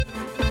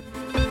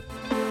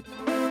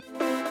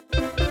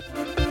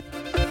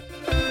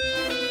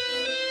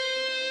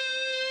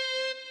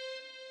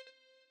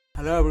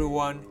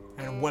everyone,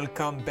 and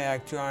welcome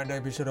back to another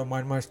episode of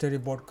Mind Mastery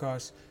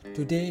Podcast.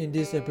 Today, in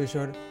this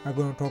episode, I'm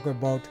going to talk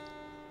about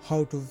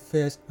how to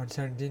face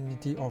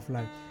uncertainty of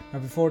life. Now,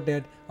 before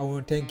that, I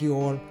want to thank you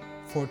all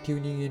for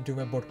tuning into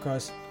my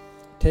podcast.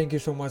 Thank you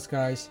so much,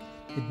 guys.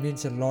 It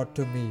means a lot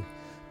to me.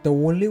 The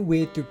only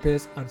way to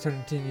face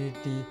uncertainty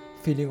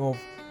feeling of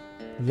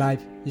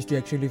life is to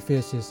actually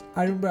face this.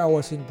 I remember I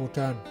was in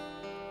Bhutan,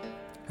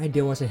 and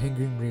there was a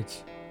hanging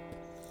bridge,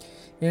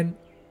 and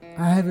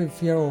I have a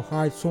fear of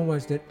heights so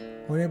much that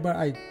whenever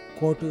I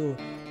go to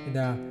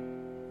the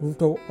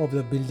rooftop of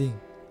the building,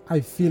 I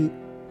feel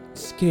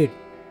scared.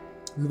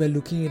 We were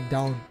looking it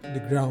down the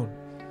ground.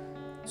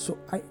 So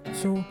I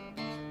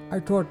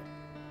thought,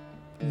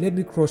 let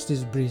me cross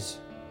this bridge.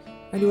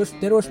 And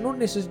there was no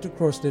necessity to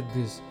cross that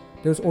bridge.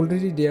 There was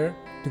already there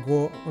to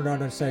go on the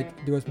other side.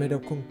 It was made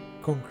of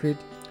concrete.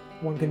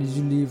 One can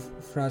easily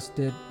trust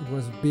that it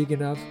was big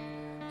enough.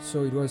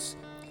 So it was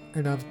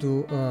enough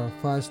to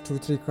pass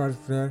 2-3 cars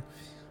there.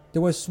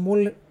 There was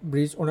small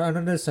bridge on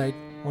another side,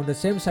 on the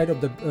same side of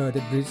the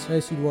bridge,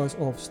 as it was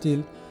of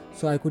steel,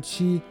 so I could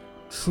see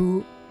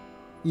through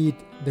it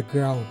the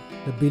ground,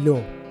 the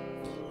below.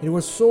 It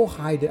was so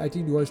high that I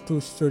think it was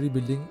 2-story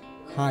building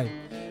high,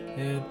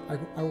 and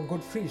I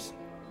got freeze.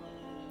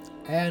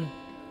 And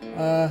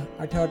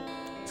I thought,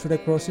 should I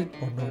cross it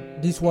or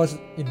not? This was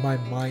in my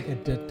mind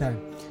at that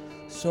time.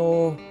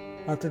 So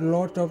after a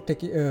lot of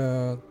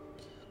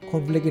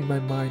conflict in my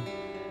mind,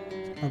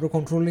 after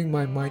controlling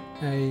my mind,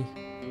 I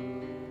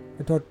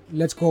thought,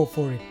 let's go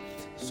for it.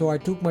 So I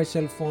took my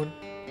cell phone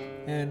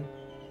and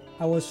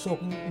I was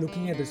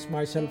looking at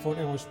my cell phone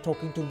and I was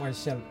talking to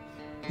myself.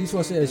 This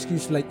was an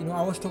excuse, I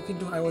was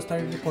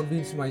trying to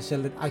convince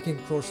myself that I can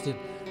cross it.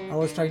 I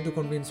was trying to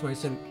convince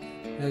myself,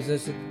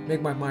 just to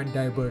make my mind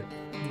divert,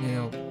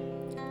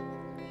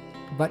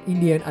 But in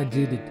the end, I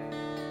did it.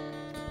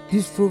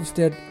 This proves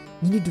that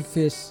you need to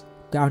face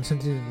the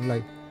uncertainty of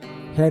life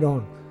head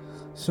on.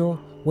 So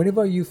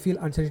whenever you feel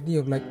uncertainty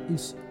of life,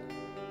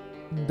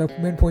 the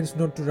main point is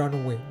not to run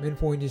away. Main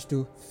point is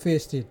to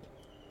face it.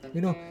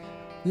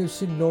 We've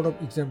seen a lot of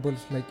examples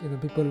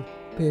people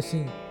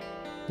facing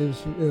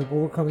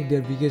overcoming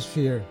their biggest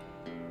fear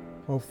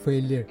of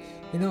failure.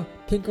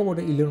 Think about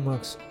Elon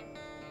Musk.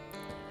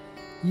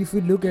 If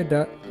we look at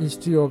the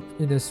history of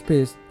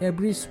space,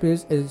 every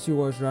space agency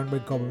was run by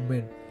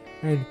government,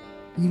 and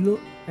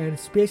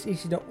SpaceX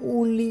is the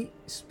only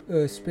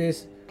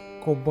space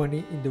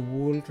company in the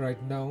world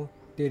right now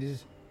that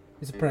is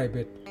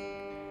private.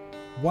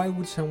 Why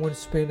would someone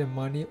spend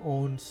money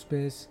on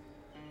space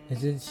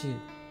agency?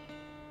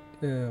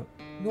 No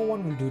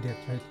one will do that,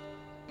 right?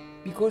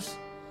 Because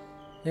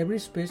every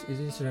space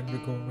agency run by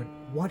government.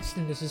 What's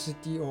the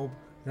necessity of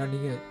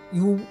running it?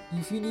 Even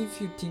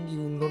if you think you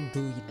will not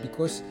do it,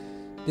 because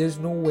there's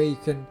no way you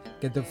can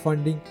get the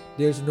funding.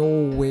 There's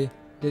no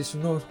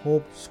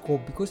hope,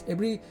 scope, because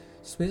every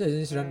space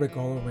agency is run by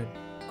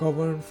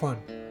government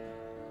fund.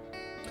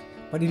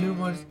 But Elon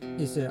Musk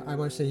I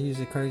must say,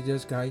 he's a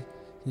courageous guy.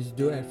 He's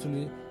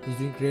doing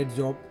great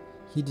job.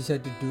 He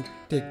decided to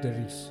take the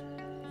risk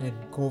and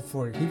go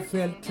for it. He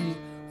failed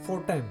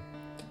 4 times.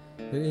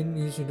 In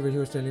his interview, he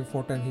was telling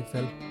 4 times he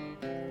failed.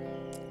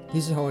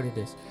 This is how it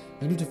is.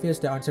 You need to face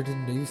the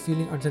uncertainty. You're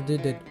feeling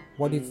uncertainty that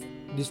what if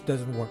this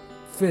doesn't work?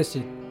 Face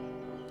it.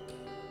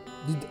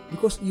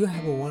 Because you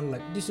have one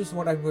life. This is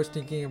what I was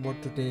thinking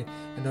about today,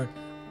 and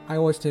I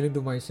was telling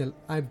to myself,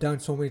 I've done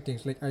so many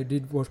things. I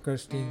did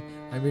broadcasting.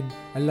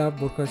 I love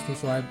broadcasting,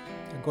 so I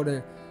got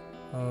a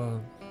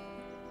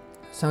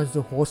chance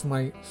to host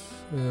my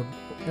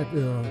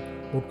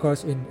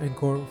podcast in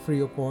Anchor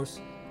free of course,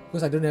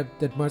 because I don't have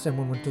that much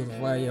amount to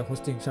buy a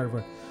hosting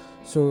server.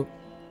 So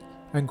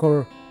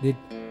Anchor did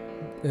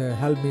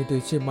help me to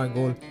achieve my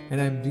goal,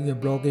 and I'm doing a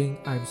blogging.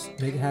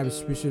 have a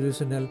spiritual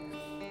channel,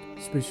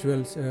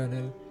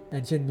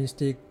 Ancient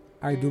Mystic.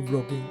 I do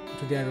blogging.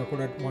 Today I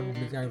recorded one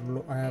blog.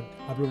 I have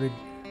uploaded.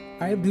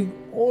 I am doing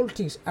all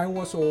things. I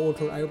was so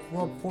author. I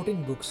wrote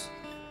 14 books.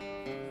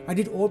 I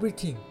did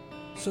everything.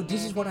 So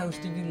this is what I was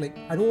thinking.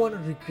 I don't want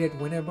to regret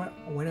when I'm about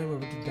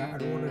to die. I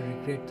don't want to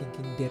regret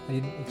thinking that I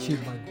didn't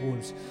achieve my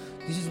goals.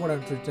 This is what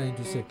I'm trying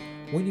to say.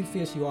 When you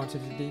face your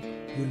uncertainty,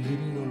 you're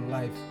living your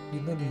life.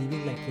 You're not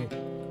living like a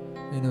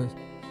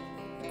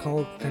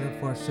coward kind of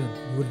person.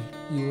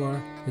 You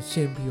are a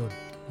champion.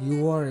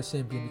 You are a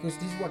champion, because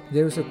this is what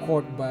there is a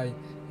quote by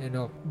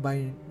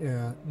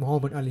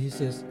Muhammad Ali. He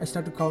says, I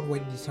start to count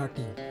when it's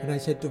 30, and I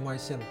said to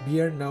myself, be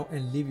here now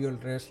and live your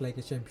rest like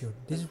a champion.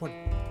 This is what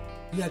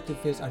you have to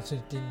face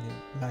uncertainty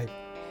in life.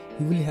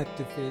 You will have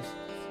to face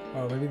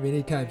maybe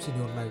many times in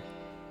your life,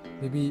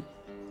 maybe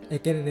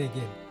again and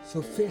again.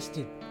 So face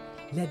it.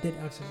 Let that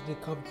uncertainty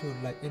come to your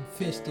life and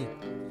face it.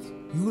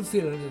 You will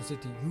feel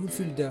uncertainty. You will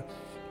feel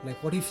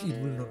what if it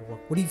will not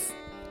work? What if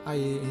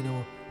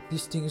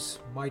these things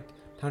might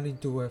turn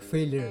into a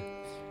failure?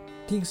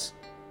 Things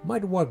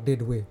might work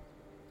that way.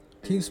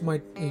 Things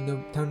might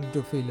turn into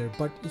a failure,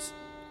 but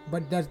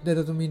that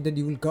doesn't mean that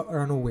you will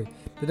run away.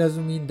 That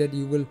doesn't mean that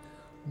you will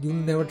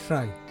never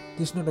try.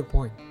 This is not the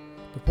point.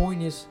 The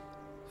point is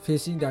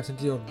facing the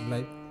uncertainty of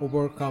life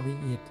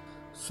overcoming it.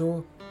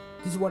 So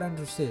this is what I'm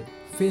to say.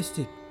 Face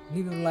it.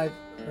 Live your life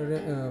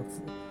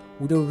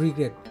without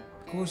regret.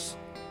 Because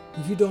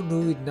if you don't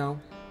do it now,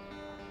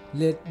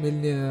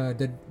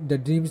 the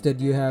dreams that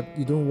you have,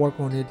 you don't work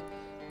on it,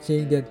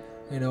 saying that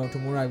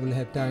tomorrow I will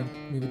have time,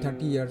 maybe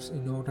 30 years,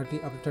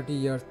 30 after 30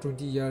 years,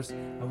 20 years,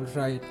 I will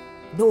try it.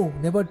 No,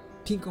 never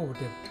think about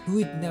it. Do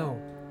it now.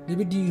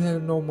 Maybe you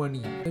have no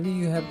money. Maybe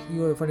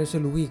you are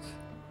financially weak.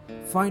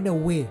 Find a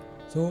way.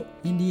 So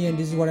in the end,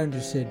 this is what I'm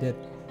to say, that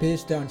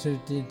face the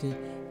uncertainty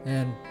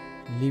and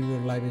live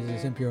your life as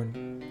a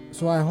champion.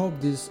 So I hope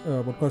this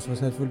podcast was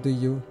helpful to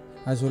you.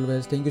 As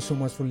always, thank you so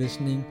much for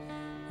listening,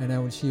 and I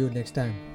will see you next time.